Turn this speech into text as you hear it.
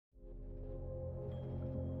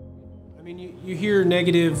I mean, you hear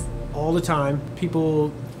negative all the time.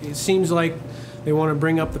 People, it seems like they want to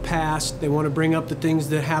bring up the past. They want to bring up the things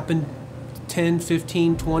that happened 10,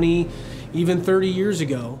 15, 20, even 30 years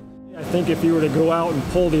ago. I think if you were to go out and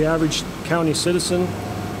poll the average county citizen,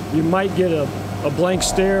 you might get a blank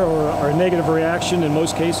stare or a negative reaction in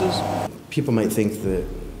most cases. People might think that,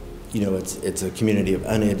 you know, it's a community of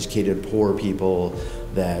uneducated, poor people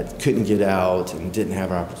that couldn't get out and didn't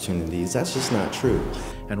have opportunities. That's just not true.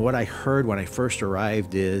 And what I heard when I first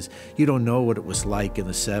arrived is, you don't know what it was like in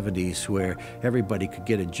the 70s where everybody could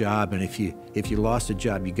get a job, and if you lost a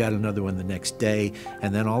job, you got another one the next day,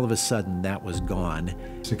 and then all of a sudden that was gone.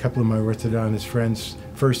 A couple of my orthodontist friends,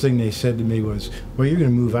 first thing they said to me was, well, you're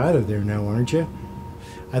going to move out of there now, aren't you?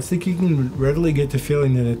 I think you can readily get the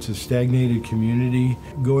feeling that it's a stagnated community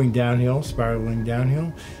going downhill, spiraling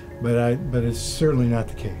downhill, but it's certainly not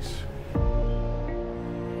the case.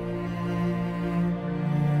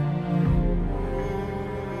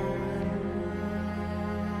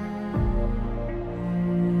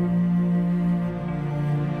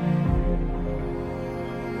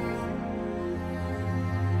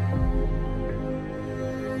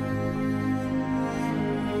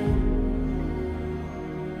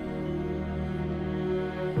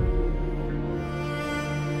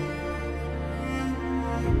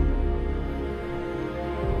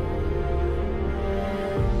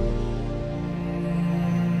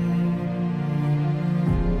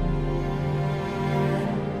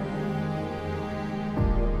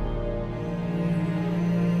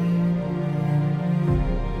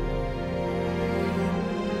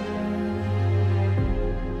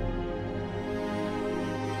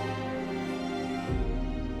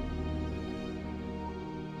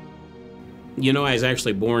 You know, I was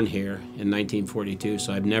actually born here in 1942,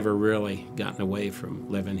 so I've never really gotten away from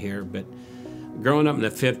living here. But growing up in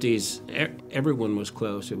the 50s, everyone was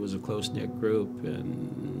close. It was a close-knit group,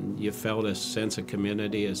 and you felt a sense of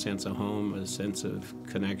community, a sense of home, a sense of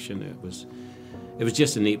connection. It was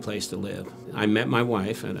just a neat place to live. I met my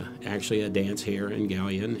wife at actually a dance here in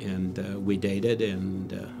Galleon, and we dated,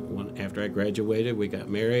 and after I graduated, we got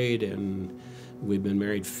married, and we've been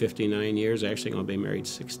married 59 years. Actually, I'll be married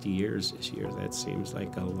 60 years this year. That seems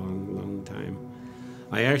like a long, long time.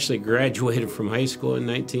 I actually graduated from high school in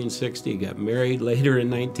 1960, got married later in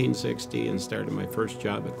 1960, and started my first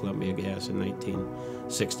job at Columbia Gas in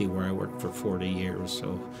 1960, where I worked for 40 years.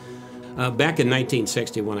 So, back in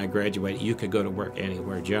 1960, when I graduated, you could go to work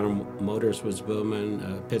anywhere. General Motors was booming,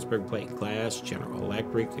 Pittsburgh Plate and Glass, General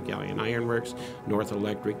Electric, the Galleon Iron Works, North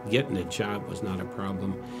Electric. Getting a job was not a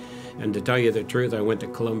problem. And to tell you the truth, I went to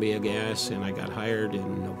Columbia Gas, and I got hired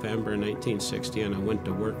in November 1960, and I went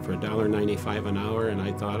to work for $1.95 an hour, and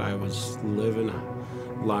I thought I was living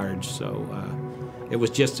large. So it was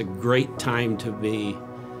just a great time to be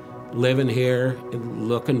living here and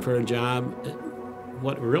looking for a job.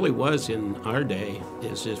 What it really was in our day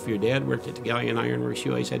is if your dad worked at the Galleon Iron Works,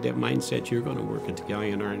 you always had that mindset you're going to work at the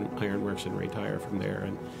Galleon Iron Works and retire from there.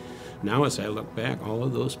 And now as I look back, all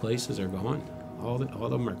of those places are gone. All of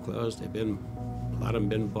them are closed. A lot of them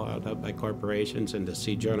been bought up by corporations, and to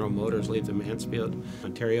see General Motors leave the Mansfield,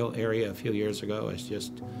 Ontario area a few years ago is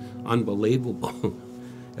just unbelievable.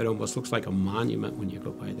 It almost looks like a monument when you go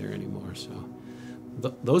by there anymore. So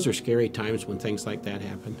those are scary times when things like that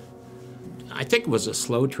happen. I think it was a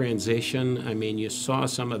slow transition. I mean, you saw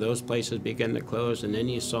some of those places begin to close, and then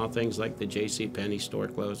you saw things like the JCPenney store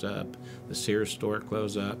close up, the Sears store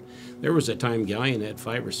close up. There was a time Galleon had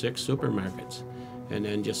 5 or 6 supermarkets, and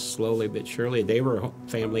then just slowly but surely, they were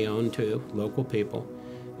family-owned too, local people,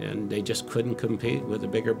 and they just couldn't compete with the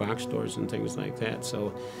bigger box stores and things like that.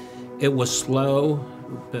 So it was slow,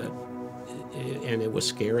 and it was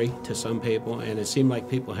scary to some people, and it seemed like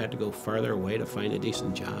people had to go farther away to find a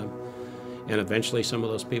decent job. And eventually some of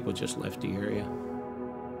those people just left the area.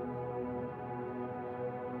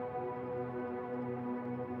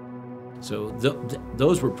 So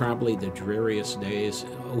those were probably the dreariest days.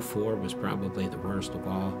 '04 was probably the worst of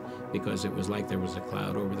all, because it was like there was a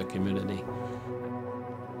cloud over the community.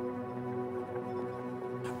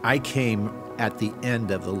 I came at the end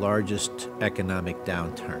of the largest economic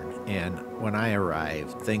downturn, and when I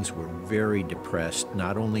arrived, things were very depressed,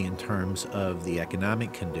 not only in terms of the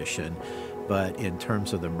economic condition, but in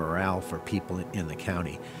terms of the morale for people in the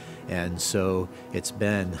county. And so it's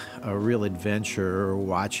been a real adventure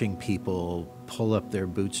watching people pull up their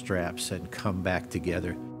bootstraps and come back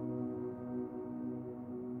together.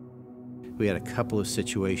 We had a couple of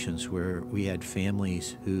situations where we had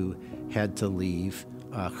families who had to leave,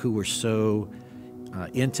 who were so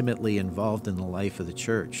intimately involved in the life of the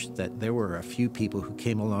church, that there were a few people who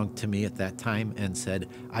came along to me at that time and said,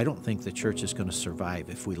 I don't think the church is going to survive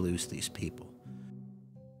if we lose these people.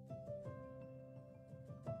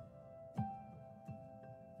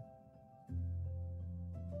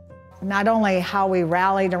 Not only how we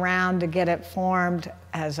rallied around to get it formed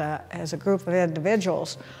as a group of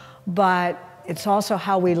individuals, but it's also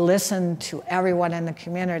how we listened to everyone in the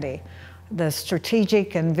community. The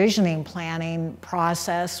strategic and visioning planning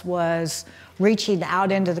process was reaching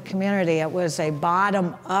out into the community. It was a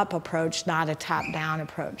bottom-up approach, not a top-down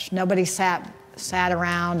approach. Nobody sat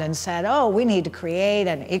around and said, oh, we need to create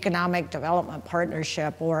an economic development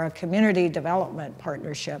partnership or a community development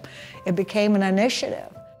partnership. It became an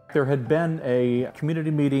initiative. There had been a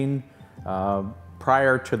community meeting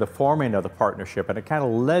prior to the forming of the partnership, and it kind of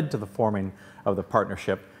led to the forming of the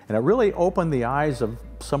partnership. And it really opened the eyes of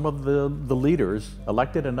some of the leaders,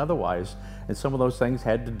 elected and otherwise. And some of those things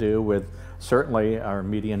had to do with certainly our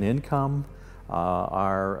median income. We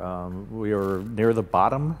were near the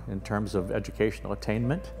bottom in terms of educational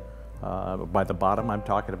attainment. By the bottom, I'm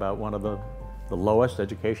talking about one of the lowest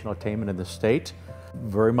educational attainment in the state.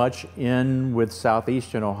 Very much in with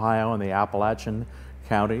southeastern Ohio and the Appalachian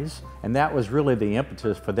counties. And that was really the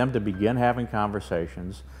impetus for them to begin having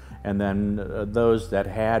conversations. And then those that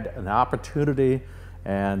had an opportunity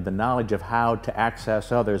and the knowledge of how to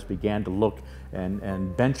access others began to look and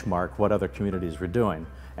benchmark what other communities were doing.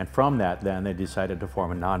 And from that, then, they decided to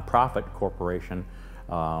form a nonprofit corporation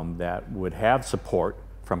that would have support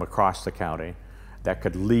from across the county that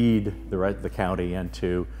could lead the county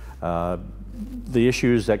into the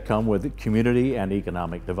issues that come with community and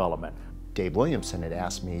economic development. Dave Williamson had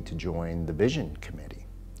asked me to join the Vision Committee.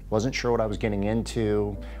 Wasn't sure what I was getting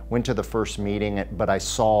into, went to the first meeting, but I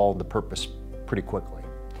saw the purpose pretty quickly.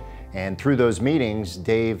 And through those meetings,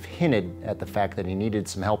 Dave hinted at the fact that he needed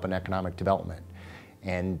some help in economic development.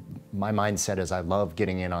 And my mindset is I love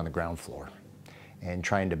getting in on the ground floor and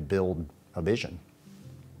trying to build a vision.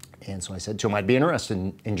 And so I said to him, I'd be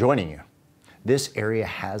interested in joining you. This area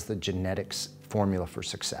has the genetics formula for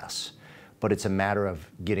success, but it's a matter of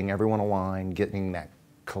getting everyone aligned, getting that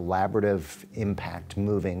collaborative impact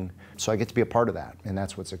moving. So I get to be a part of that, and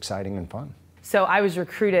that's what's exciting and fun. So I was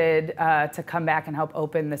recruited to come back and help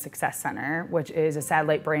open the Success Center, which is a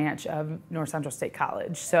satellite branch of North Central State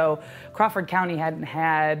College. So Crawford County hadn't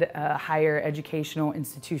had a higher educational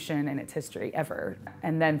institution in its history ever.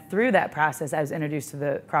 And then through that process, I was introduced to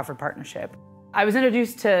the Crawford Partnership. I was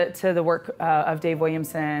introduced to the work of Dave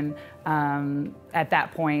Williamson at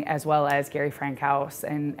that point, as well as Gary Frankhouse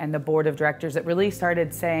and the board of directors that really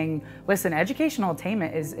started saying, listen, educational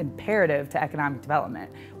attainment is imperative to economic development.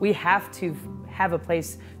 We have to have a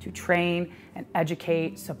place to train and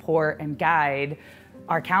educate, support, and guide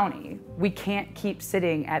our county. We can't keep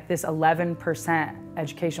sitting at this 11%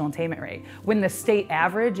 educational attainment rate when the state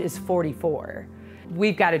average is 44.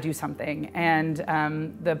 We've got to do something. And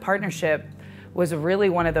the partnership was really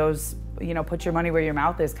one of those, you know, put your money where your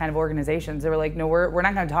mouth is kind of organizations. They were like, no, we're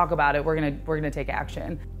not going to talk about it. We're going to take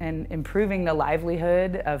action. And improving the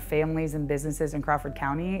livelihood of families and businesses in Crawford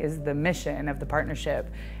County is the mission of the partnership.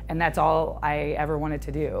 And that's all I ever wanted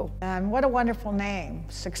to do. And what a wonderful name,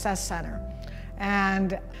 Success Center.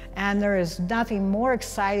 And there is nothing more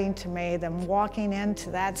exciting to me than walking into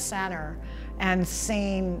that center and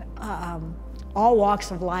seeing all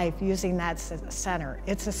walks of life using that center.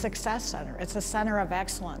 It's a success center. It's a center of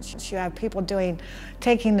excellence. You have people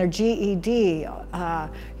taking their GED.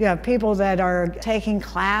 You have people that are taking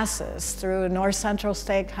classes through North Central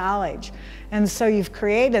State College. And so you've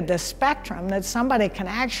created this spectrum that somebody can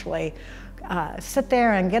actually sit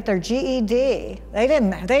there and get their GED. They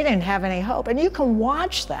didn't have any hope. And you can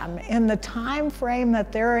watch them in the time frame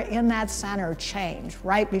that they're in that center change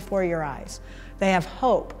right before your eyes. They have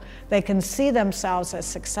hope. They can see themselves as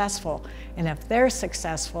successful. And if they're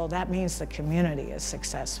successful, that means the community is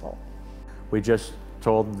successful. We just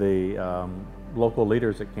told the local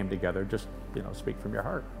leaders that came together, just, you know, speak from your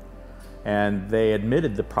heart. And they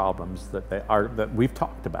admitted the problems that we've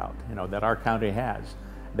talked about, you know, that our county has,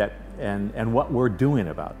 and what we're doing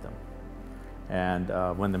about them.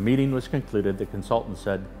 And when the meeting was concluded, the consultant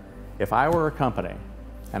said, if I were a company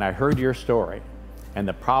and I heard your story and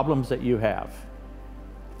the problems that you have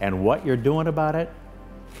and what you're doing about it,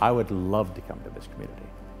 I would love to come to this community.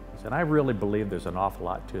 And I really believe there's an awful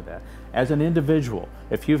lot to that. As an individual,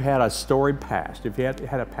 if you've had a storied past, if you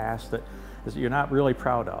had a past that you're not really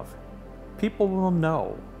proud of, people will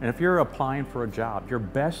know. And if you're applying for a job, your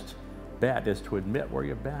best bet is to admit where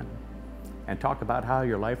you've been and talk about how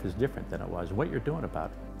your life is different than it was, what you're doing about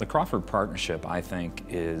it. The Crawford Partnership, I think,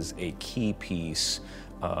 is a key piece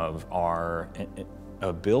of our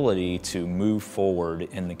ability to move forward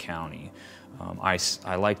in the county.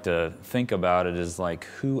 I like to think about it as like,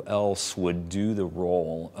 who else would do the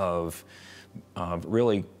role of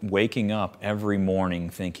really waking up every morning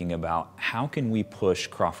thinking about how can we push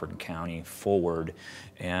Crawford County forward.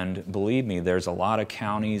 And believe me, there's a lot of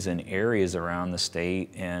counties and areas around the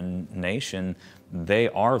state and nation, they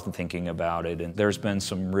are thinking about it. And there's been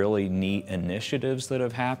some really neat initiatives that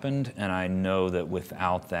have happened, and I know that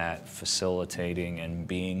without that facilitating and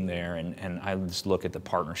being there, and I just look at the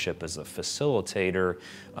partnership as a facilitator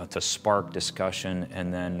to spark discussion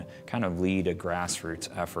and then kind of lead a grassroots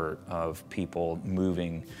effort of people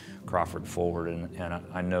moving Crawford forward, and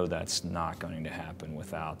I know that's not going to happen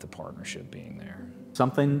without the partnership being there.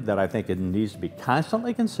 Something that I think it needs to be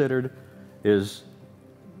constantly considered is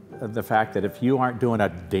the fact that if you aren't doing a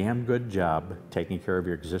damn good job taking care of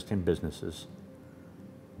your existing businesses,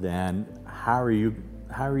 then how are you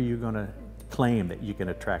going to claim that you can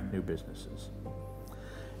attract new businesses?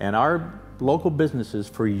 And our local businesses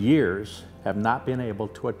for years have not been able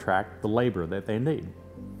to attract the labor that they need.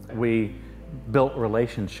 We built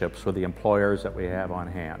relationships with the employers that we have on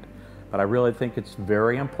hand, but I really think it's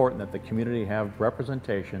very important that the community have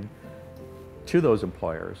representation to those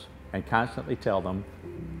employers and constantly tell them,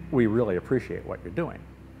 we really appreciate what you're doing.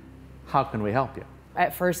 How can we help you?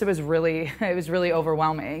 At first it was really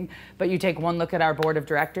overwhelming, but you take one look at our board of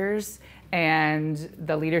directors and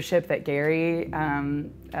the leadership that Gary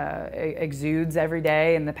exudes every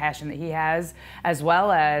day and the passion that he has, as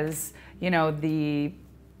well as, you know, the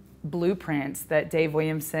blueprints that Dave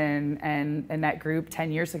Williamson and that group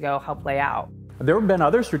 10 years ago helped lay out. There have been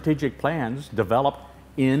other strategic plans developed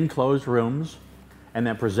in closed rooms and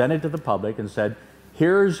then presented to the public and said,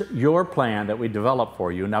 here's your plan that we developed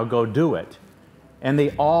for you, now go do it. And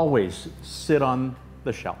they always sit on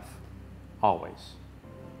the shelf, always.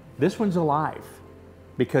 This one's alive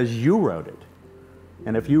because you wrote it.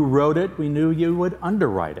 And if you wrote it, we knew you would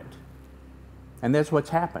underwrite it. And that's what's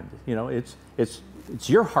happened. You know, it's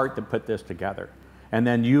your heart that put this together. And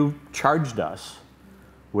then you charged us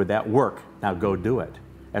with that work. Now go do it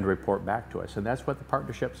and report back to us. And that's what the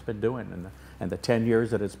partnership's been doing in the 10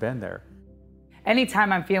 years that it's been there.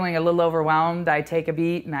 Anytime I'm feeling a little overwhelmed, I take a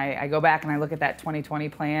beat and I go back and I look at that 2020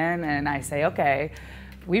 plan and I say, okay,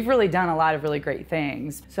 we've really done a lot of really great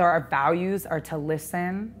things. So our values are to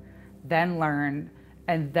listen, then learn,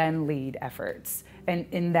 and then lead efforts. And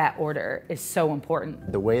in that order is so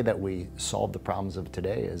important. The way that we solve the problems of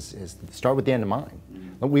today is start with the end in mind.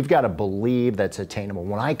 We've got to believe that's attainable.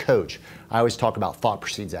 When I coach, I always talk about thought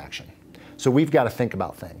precedes action. So we've got to think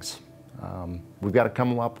about things. We've got to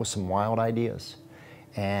come up with some wild ideas.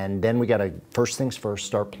 And then we got to, first things first,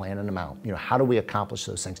 start planning them out. You know, how do we accomplish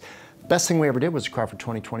those things? Best thing we ever did was the Crawford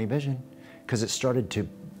 2020 vision, because it started to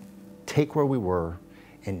take where we were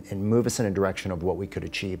and move us in a direction of what we could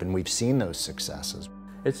achieve, and we've seen those successes.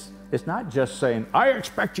 It's not just saying, I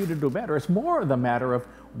expect you to do better. It's more the matter of,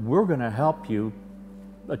 we're going to help you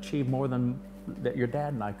achieve more than that your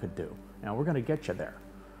dad and I could do. Now, we're going to get you there.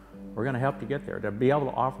 We're going to help you get there, to be able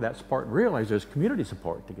to offer that support and realize there's community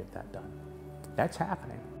support to get that done. That's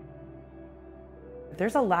happening.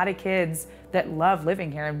 There's a lot of kids that love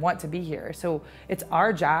living here and want to be here. So it's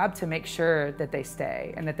our job to make sure that they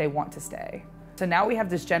stay and that they want to stay. So now we have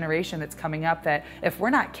this generation that's coming up that if we're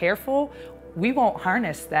not careful, we won't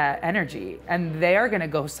harness that energy, and they are going to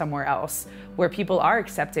go somewhere else where people are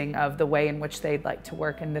accepting of the way in which they'd like to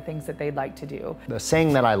work and the things that they'd like to do. The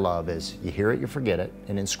saying that I love is, you hear it, you forget it,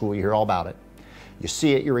 and in school you hear all about it. You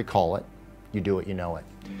see it, you recall it, you do it, you know it.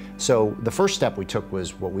 So the first step we took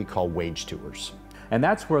was what we call wage tours. And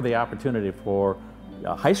that's where the opportunity for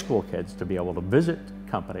high school kids to be able to visit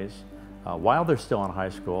companies while they're still in high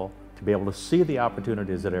school, to be able to see the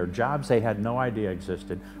opportunities that are jobs they had no idea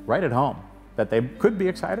existed right at home, that they could be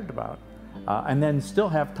excited about, and then still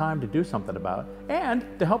have time to do something about, and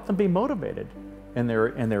to help them be motivated in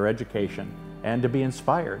their education and to be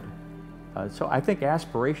inspired. So I think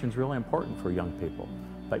aspiration is really important for young people,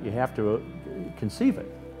 but you have to conceive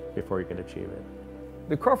it before you can achieve it.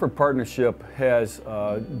 The Crawford Partnership has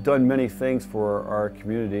done many things for our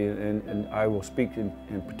community, and I will speak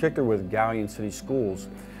in particular with Galleon City Schools.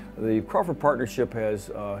 The Crawford Partnership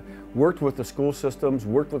has worked with the school systems,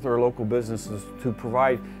 worked with our local businesses to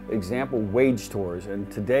provide example wage tours. And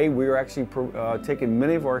today we are actually taking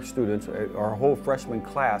many of our students, our whole freshman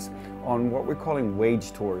class, on what we're calling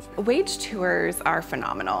wage tours. Wage tours are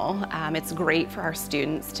phenomenal. It's great for our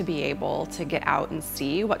students to be able to get out and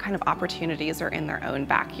see what kind of opportunities are in their own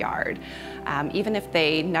backyard. Even if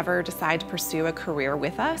they never decide to pursue a career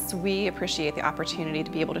with us, we appreciate the opportunity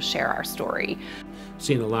to be able to share our story.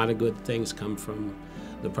 Seen a lot of good things come from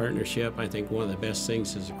the partnership. I think one of the best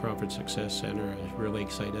things is the Crawford Success Center. I was really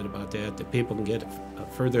excited about that people can get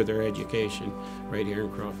further their education right here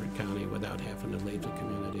in Crawford County without having to leave the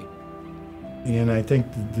community. And I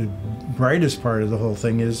think the brightest part of the whole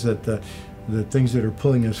thing is that the things that are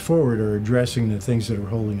pulling us forward are addressing the things that are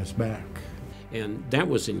holding us back. And that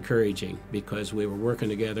was encouraging because we were working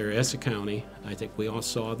together as a county. I think we all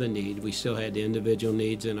saw the need. We still had the individual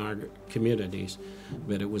needs in our communities,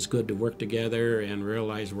 but it was good to work together and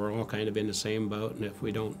realize we're all kind of in the same boat, and if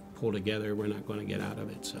we don't pull together, we're not going to get out of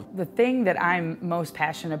it. So the thing that I'm most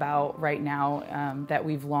passionate about right now that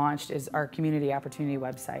we've launched is our community opportunity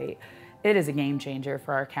website. It is a game changer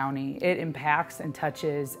for our county. It impacts and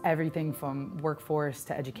touches everything from workforce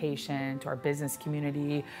to education to our business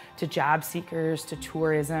community to job seekers to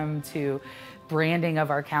tourism to branding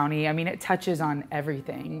of our county. I mean, it touches on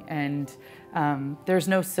everything, and there's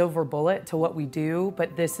no silver bullet to what we do,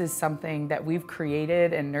 but this is something that we've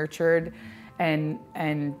created and nurtured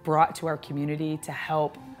and brought to our community to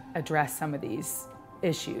help address some of these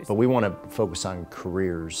issues. But we want to focus on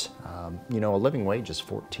careers. You know, a living wage is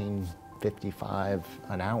 $14.55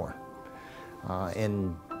 an hour.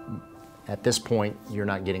 And at this point, you're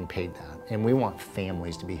not getting paid that. And we want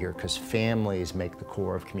families to be here because families make the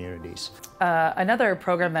core of communities. Another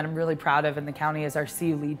program that I'm really proud of in the county is our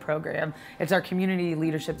CU Lead program. It's our community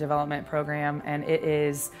leadership development program, and it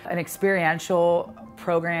is an experiential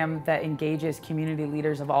program that engages community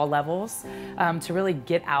leaders of all levels to really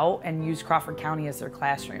get out and use Crawford County as their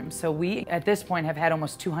classroom. So we, at this point, have had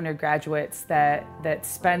almost 200 graduates that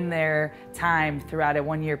spend their time throughout a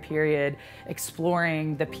one-year period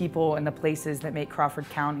exploring the people and the places that make Crawford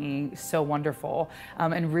County so wonderful,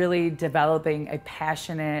 and really developing a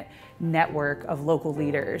passionate network of local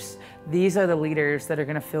leaders. These are the leaders that are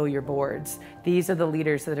going to fill your boards. These are the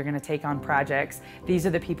leaders that are going to take on projects. These are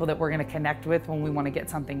the people that we're going to connect with when we want to get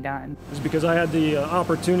something done. It's because I had the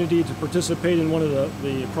opportunity to participate in one of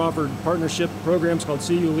the Crawford Partnership programs called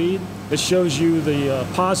CU Lead. It shows you the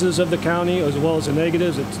positives of the county as well as the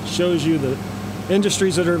negatives. It shows you the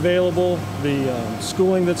industries that are available, the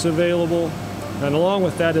schooling that's available, and along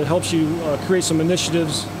with that, it helps you create some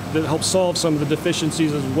initiatives that help solve some of the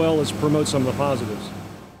deficiencies as well as promote some of the positives.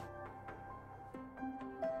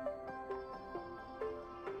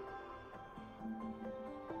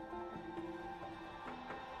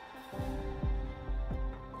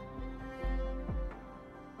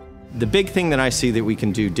 The big thing that I see that we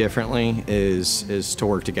can do differently is to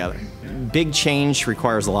work together. Big change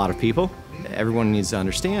requires a lot of people. Everyone needs to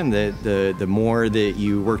understand that the more that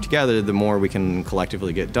you work together, the more we can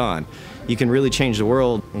collectively get done. You can really change the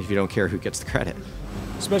world if you don't care who gets the credit.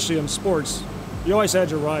 Especially in sports, you always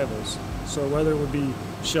had your rivals. So whether it would be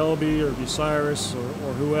Shelby or Bucyrus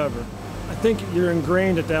or whoever, I think you're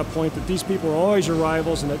ingrained at that point that these people are always your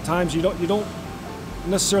rivals, and at times you don't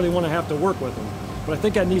necessarily want to have to work with them. But I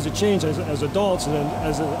think that needs to change as adults, and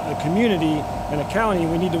as a community and a county,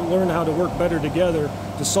 we need to learn how to work better together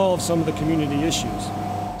to solve some of the community issues.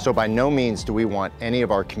 So by no means do we want any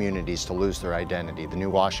of our communities to lose their identity, the New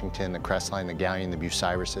Washington, the Crestline, the Gallion, the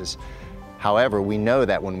Bucyruses. However, we know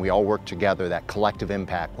that when we all work together, that collective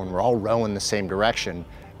impact, when we're all rowing the same direction,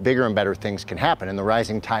 bigger and better things can happen, and the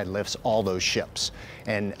rising tide lifts all those ships.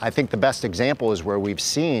 And I think the best example is where we've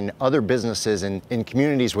seen other businesses in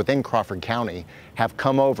communities within Crawford County have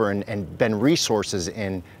come over and been resources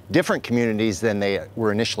in different communities than they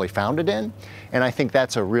were initially founded in. And I think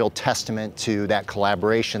that's a real testament to that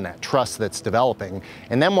collaboration, that trust that's developing.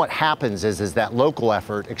 And then what happens is that local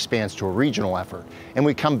effort expands to a regional effort, and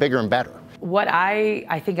we come bigger and better. What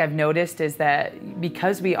I think I've noticed is that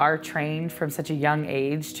because we are trained from such a young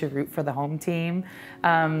age to root for the home team,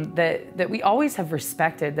 that we always have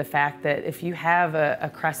respected the fact that if you have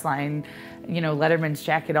a Crestline, Letterman's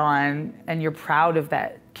jacket on and you're proud of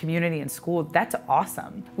that community and school, that's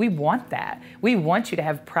awesome. We want that. We want you to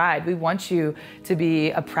have pride. We want you to be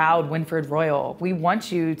a proud Winford Royal. We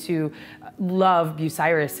want you to love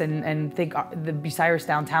Bucyrus and think the Bucyrus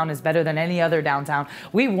downtown is better than any other downtown.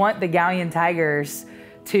 We want the Gallion Tigers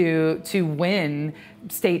to win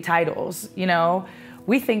state titles,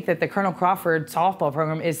 We think that the Colonel Crawford softball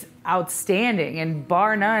program is outstanding and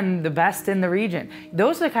bar none the best in the region.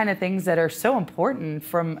 Those are the kind of things that are so important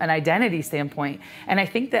from an identity standpoint. And I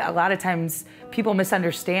think that a lot of times people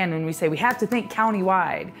misunderstand when we say we have to think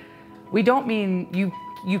countywide. We don't mean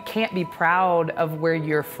you can't be proud of where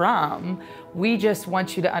you're from. We just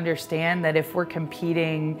want you to understand that if we're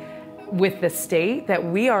competing with the state, that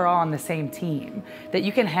we are all on the same team, that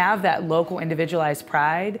you can have that local individualized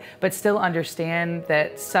pride, but still understand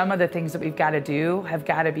that some of the things that we've got to do have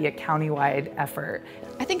got to be a countywide effort.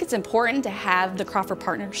 I think it's important to have the Crawford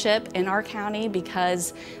Partnership in our county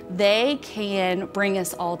because they can bring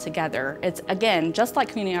us all together. It's, again, just like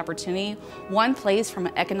community opportunity, one place from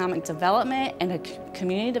an economic development and a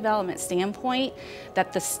community development standpoint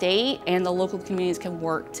that the state and the local communities can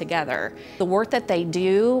work together. The work that they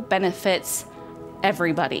do benefits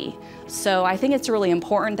everybody. So I think it's really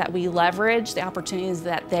important that we leverage the opportunities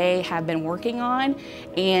that they have been working on,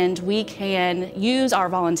 and we can use our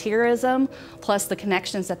volunteerism plus the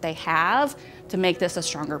connections that they have to make this a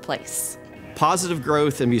stronger place. Positive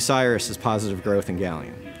growth in Bucyrus is positive growth in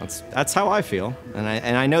Galion. That's how I feel, and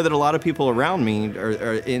I know that a lot of people around me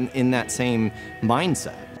are in that same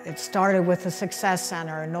mindset. It started with the Success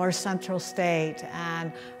Center, North Central State,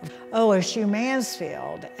 and OSU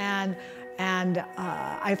Mansfield, and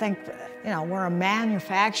I think, you know, we're a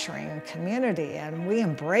manufacturing community and we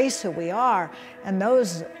embrace who we are. And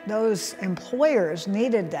those employers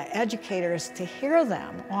needed the educators to hear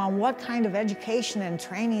them on what kind of education and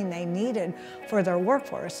training they needed for their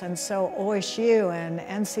workforce. And so OSU and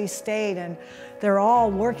NC State, and they're all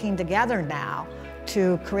working together now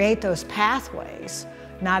to create those pathways,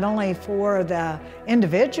 not only for the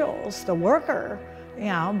individuals, the worker, you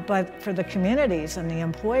know, but for the communities and the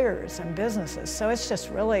employers and businesses. So it's just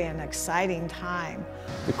really an exciting time.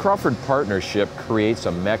 The Crawford Partnership creates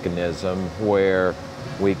a mechanism where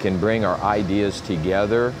we can bring our ideas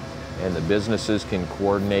together and the businesses can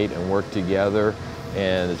coordinate and work together,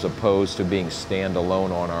 and as opposed to being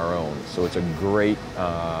standalone on our own. So it's a great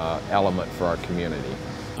element for our community.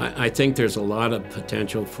 I think there's a lot of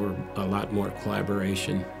potential for a lot more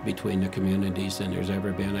collaboration between the communities than there's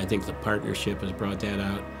ever been. I think the partnership has brought that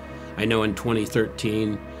out. I know in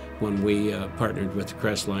 2013, when we partnered with the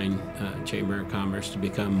Crestline Chamber of Commerce to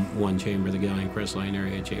become one chamber, the Galion Crestline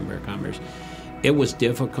Area Chamber of Commerce, it was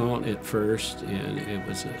difficult at first, and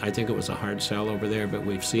I think it was a hard sell over there, but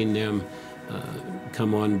we've seen them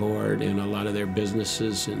come on board, and a lot of their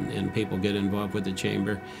businesses and people get involved with the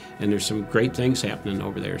chamber, and there's some great things happening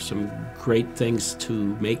over there, some great things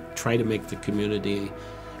to try to make the community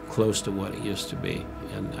close to what it used to be.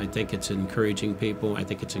 And I think it's encouraging people, I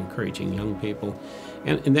think it's encouraging young people,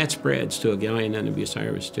 and that spreads to a Galion and a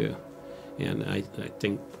Bucyrus too. And I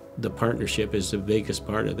think the partnership is the biggest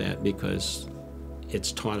part of that because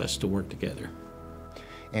it's taught us to work together.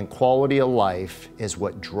 And quality of life is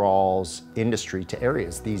what draws industry to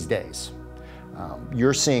areas these days.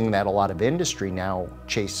 You're seeing that a lot of industry now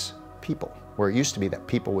chase people, where it used to be that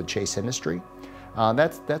people would chase industry.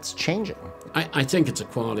 That's changing. I think it's a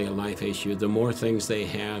quality of life issue. The more things they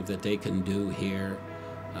have that they can do here,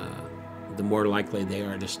 the more likely they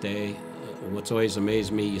are to stay. What's always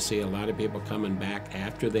amazed me, you see a lot of people coming back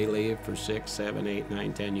after they leave for 6, 7, 8,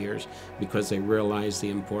 9, 10 years because they realize the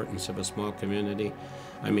importance of a small community.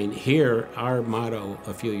 I mean, here, our motto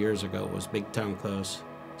a few years ago was big town close,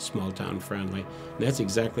 small town friendly. And that's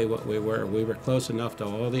exactly what we were. We were close enough to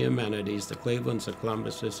all the amenities, the Clevelands, the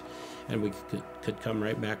Columbuses, and we could come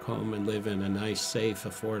right back home and live in a nice, safe,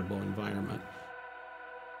 affordable environment.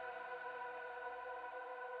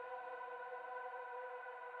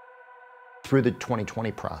 Through the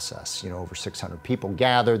 2020 process, you know, over 600 people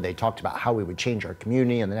gathered. They talked about how we would change our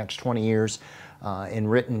community in the next 20 years,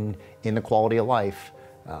 and written in the quality of life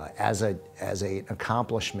as an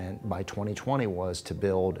accomplishment by 2020 was to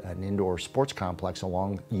build an indoor sports complex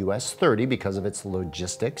along US 30 because of its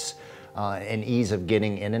logistics and ease of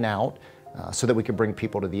getting in and out, so that we could bring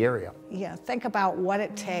people to the area. Yeah, think about what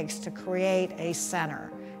it takes to create a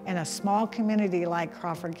center in a small community like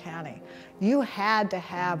Crawford County. You had to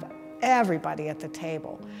have everybody at the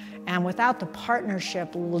table. And without the partnership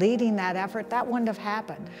leading that effort, that wouldn't have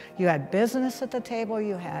happened. You had business at the table,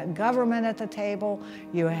 you had government at the table,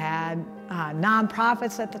 you had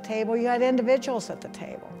nonprofits at the table, you had individuals at the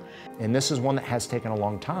table. And this is one that has taken a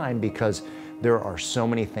long time because there are so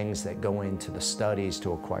many things that go into the studies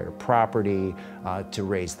to acquire property, to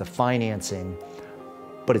raise the financing.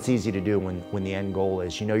 but it's easy to do when the end goal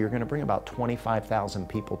is, you're going to bring about 25,000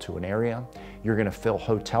 people to an area. You're going to fill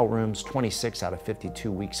hotel rooms 26 out of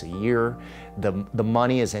 52 weeks a year. The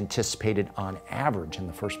money is anticipated on average in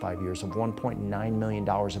the first 5 years of $1.9 million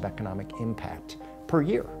of economic impact per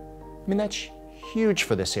year. I mean, that's huge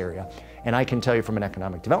for this area. And I can tell you from an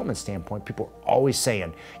economic development standpoint, people are always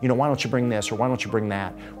saying, why don't you bring this or why don't you bring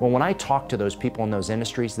that? Well, when I talk to those people in those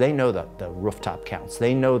industries, they know the rooftop counts.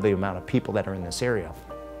 They know the amount of people that are in this area.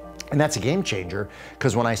 And that's a game changer,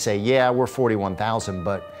 because when I say, yeah, we're 41,000,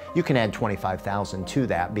 but you can add 25,000 to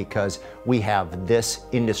that because we have this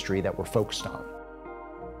industry that we're focused on.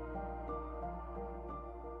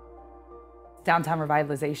 Downtown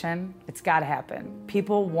revitalization, it's got to happen.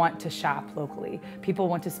 People want to shop locally. People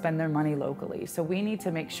want to spend their money locally. So we need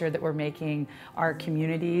to make sure that we're making our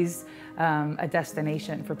communities a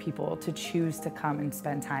destination for people to choose to come and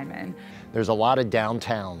spend time in. There's a lot of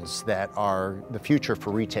downtowns that are the future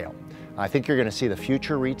for retail. I think you're going to see the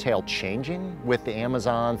future retail changing with the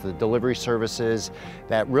Amazons, the delivery services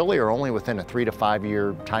that really are only within a 3 to 5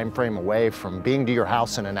 year time frame away from being to your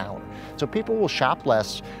house in an hour. So people will shop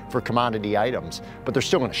less for commodity items, but they're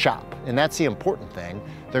still going to shop. And that's the important thing.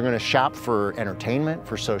 They're going to shop for entertainment,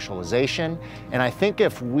 for socialization. And I think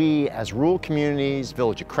if we as rural communities,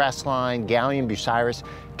 Village of Crestline, Gallion, Bucyrus,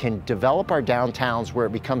 can develop our downtowns where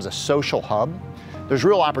it becomes a social hub, there's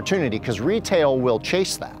real opportunity because retail will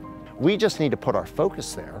chase that. We just need to put our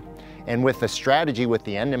focus there. And with the strategy, with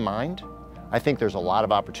the end in mind, I think there's a lot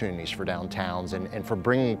of opportunities for downtowns and for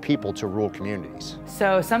bringing people to rural communities.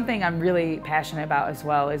 So something I'm really passionate about as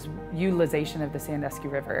well is utilization of the Sandusky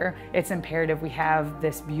River. It's imperative we have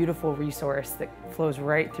this beautiful resource that flows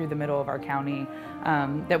right through the middle of our county,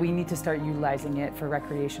 that we need to start utilizing it for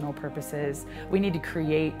recreational purposes. We need to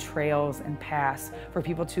create trails and paths for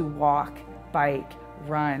people to walk, bike,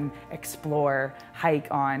 run, explore, hike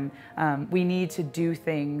on. We need to do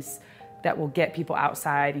things that will get people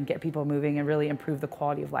outside and get people moving and really improve the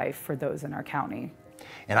quality of life for those in our county.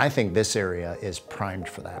 And I think this area is primed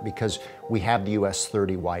for that because we have the US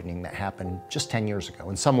 30 widening that happened just 10 years ago.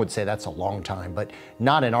 And some would say that's a long time, but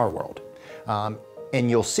not in our world. And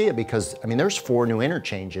you'll see it because, there's 4 new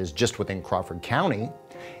interchanges just within Crawford County.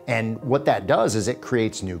 And what that does is it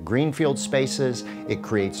creates new greenfield spaces, it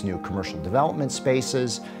creates new commercial development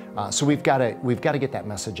spaces. So we've got to get that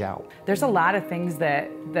message out. There's a lot of things that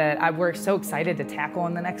we're so excited to tackle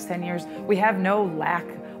in the next 10 years. We have no lack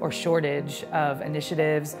or shortage of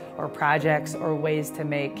initiatives or projects or ways to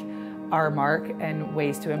make our mark and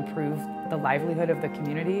ways to improve the livelihood of the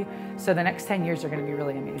community. So the next 10 years are going to be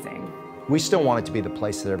really amazing. We still want it to be the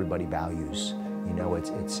place that everybody values.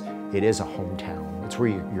 It is a hometown. It's where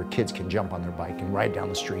your kids can jump on their bike and ride down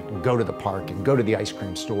the street and go to the park and go to the ice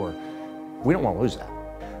cream store. We don't want to lose that.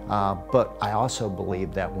 But I also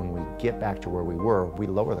believe that when we get back to where we were, we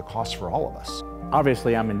lower the cost for all of us.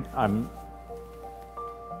 Obviously, I'm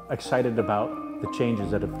excited about the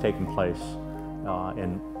changes that have taken place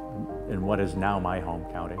in what is now my home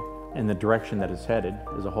county. And the direction that it's headed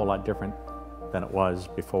is a whole lot different than it was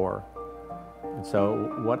before. And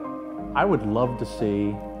so what I would love to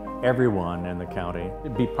see everyone in the county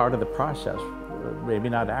be part of the process, maybe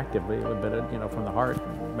not actively, but from the heart,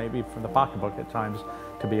 maybe from the pocketbook at times,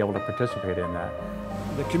 to be able to participate in that.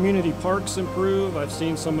 The community parks improve. I've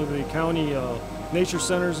seen some of the county nature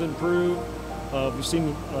centers improve. We've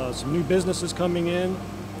seen some new businesses coming in,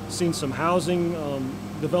 seen some housing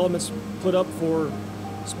developments put up for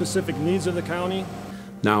specific needs of the county.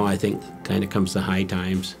 Now I think kind of comes the high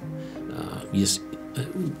times.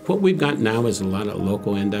 What we've got now is a lot of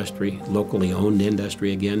local industry, locally owned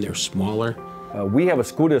industry. Again, they're smaller. We have a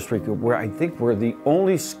school district where I think we're the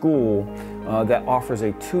only school that offers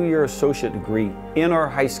a 2-year associate degree in our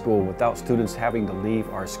high school without students having to leave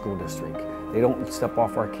our school district. They don't step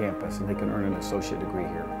off our campus and they can earn an associate degree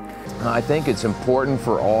here. I think it's important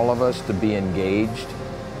for all of us to be engaged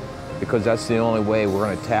because that's the only way we're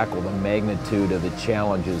going to tackle the magnitude of the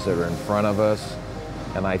challenges that are in front of us.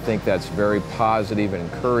 And I think that's very positive and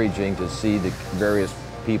encouraging to see the various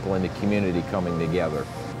people in the community coming together.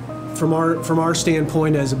 From our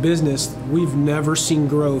standpoint as a business, we've never seen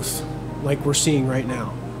growth like we're seeing right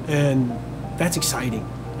now, and that's exciting.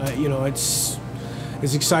 It's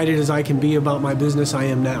as excited as I can be about my business I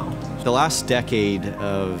am now. The last decade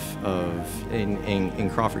in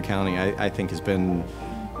Crawford County, I think, has been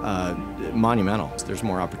monumental. There's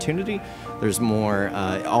more opportunity. There's more.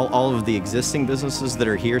 All of the existing businesses that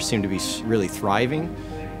are here seem to be really thriving,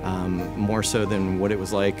 more so than what it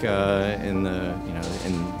was like in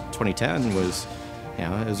 2010 was. It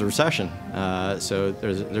was a recession. So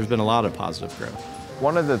there's been a lot of positive growth.